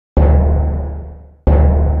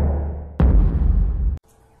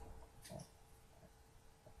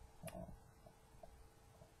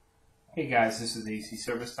Hey guys, this is AC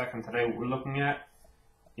Service Tech, and today what we're looking at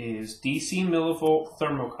is DC millivolt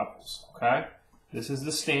thermocouples. Okay, this is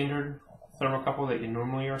the standard thermocouple that you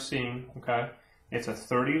normally are seeing. Okay, it's a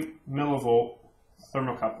 30 millivolt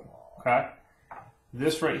thermocouple. Okay,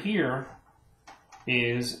 this right here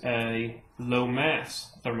is a low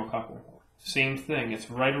mass thermocouple. Same thing.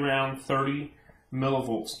 It's right around 30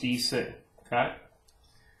 millivolts DC. Okay,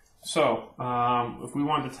 so if we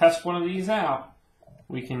wanted to test one of these out,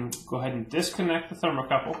 we can go ahead and disconnect the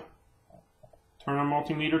thermocouple, turn our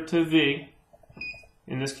multimeter to V.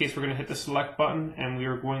 In this case, we're going to hit the select button, and we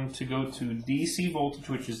are going to go to DC voltage,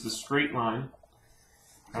 which is the straight line.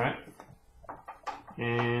 All right,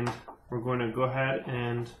 and we're going to go ahead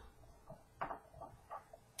and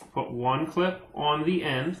put one clip on the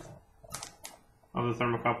end of the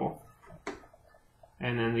thermocouple,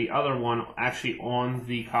 and then the other one actually on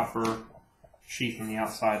the copper sheath on the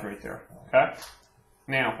outside right there. Okay.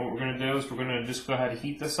 Now, what we're going to do is we're going to just go ahead and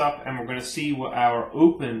heat this up, and we're going to see what our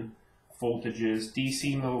open voltage is,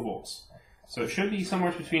 DC millivolts. So it should be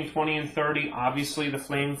somewhere between 20 and 30. Obviously, the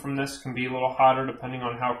flame from this can be a little hotter depending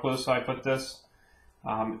on how close I put this.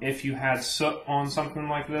 If you had soot on something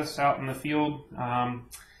like this out in the field,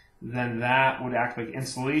 then that would act like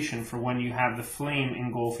insulation for when you have the flame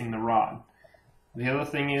engulfing the rod. The other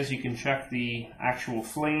thing is you can check the actual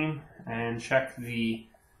flame and check the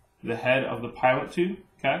head of the pilot tube,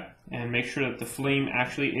 okay, and make sure that the flame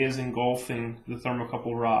actually is engulfing the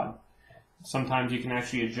thermocouple rod. Sometimes you can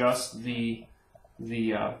actually adjust the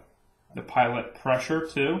pilot pressure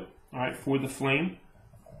too, all right, for the flame.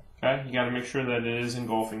 Okay, you got to make sure that it is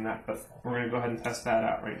engulfing that, but we're going to go ahead and test that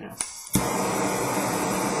out right now.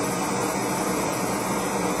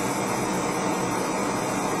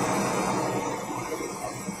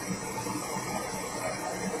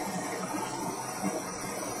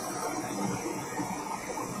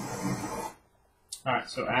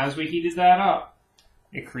 Alright, so as we heated that up,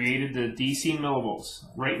 it created the DC millivolts.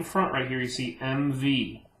 Right in front right here you see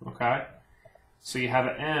MV, okay? So you have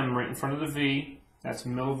an M right in front of the V, that's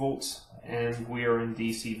millivolts, and we are in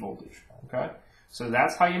DC voltage, okay? So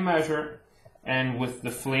that's how you measure it, and with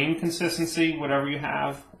the flame consistency, whatever you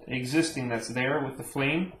have existing that's there with the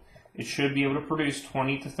flame, it should be able to produce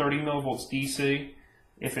 20 to 30 millivolts DC.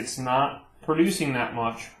 If it's not producing that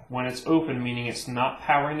much when it's open, meaning it's not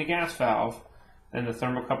powering the gas valve, then the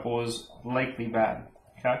thermocouple is likely bad.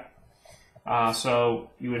 Okay, so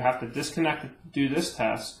you would have to disconnect it to do this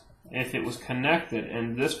test. If it was connected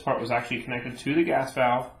and this part was actually connected to the gas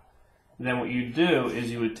valve, then what you do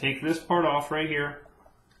is you would take this part off right here,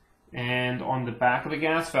 and on the back of the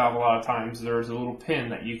gas valve a lot of times there's a little pin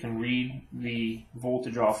that you can read the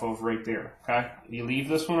voltage off of right there. Okay, you leave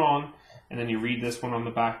this one on, and then you read this one on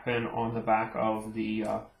the back pin on the back of the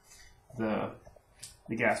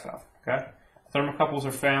gas valve. Okay. Thermocouples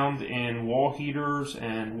are found in wall heaters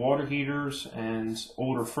and water heaters and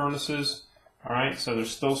older furnaces. All right, so there's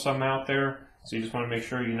still some out there, so you just want to make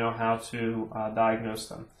sure you know how to diagnose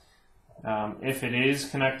them. If it is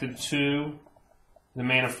connected to the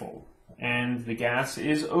manifold and the gas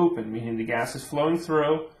is open, meaning the gas is flowing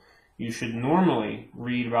through, you should normally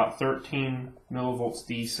read about 13 millivolts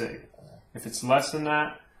DC. If it's less than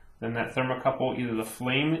that, then that thermocouple, either the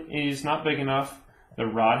flame is not big enough, the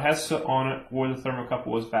rod has soot on it, or the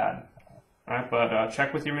thermocouple is bad. All right, but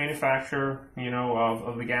check with your manufacturer, you know,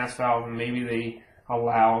 of the gas valve, and maybe they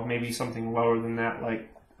allow maybe something lower than that, like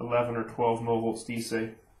 11 or 12 millivolts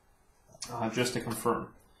DC, just to confirm.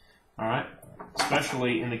 All right,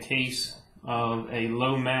 especially in the case of a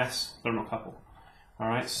low mass thermocouple. All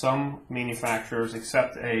right, some manufacturers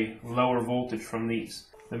accept a lower voltage from these.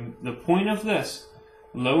 The point of this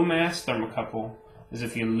low mass thermocouple is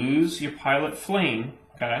if you lose your pilot flame,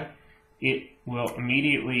 okay, it will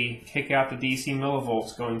immediately kick out the DC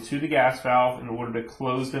millivolts going to the gas valve in order to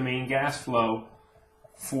close the main gas flow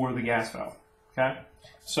for the gas valve. Okay,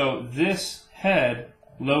 so this head,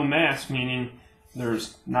 low mass, meaning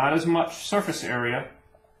there's not as much surface area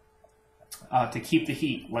to keep the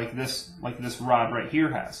heat like this rod right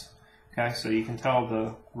here has. Okay, so you can tell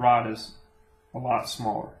the rod is a lot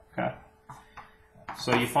smaller. Okay.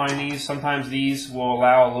 So you find these, sometimes these will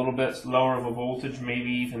allow a little bit lower of a voltage, maybe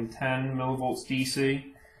even 10 millivolts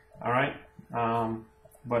DC, all right?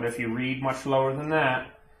 But if you read much lower than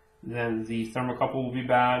that, then the thermocouple will be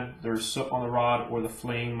bad, there's soot on the rod, or the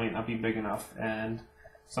flame might not be big enough. And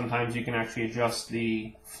sometimes you can actually adjust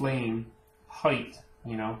the flame height,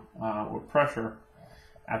 you know, or pressure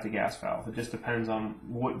at the gas valve. It just depends on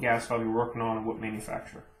what gas valve you're working on and what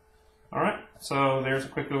manufacturer. Alright, so there's a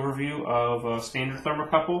quick overview of a standard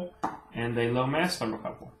thermocouple and a low mass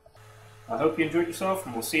thermocouple. I hope you enjoyed yourself,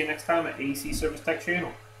 and we'll see you next time at AC Service Tech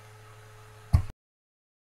channel.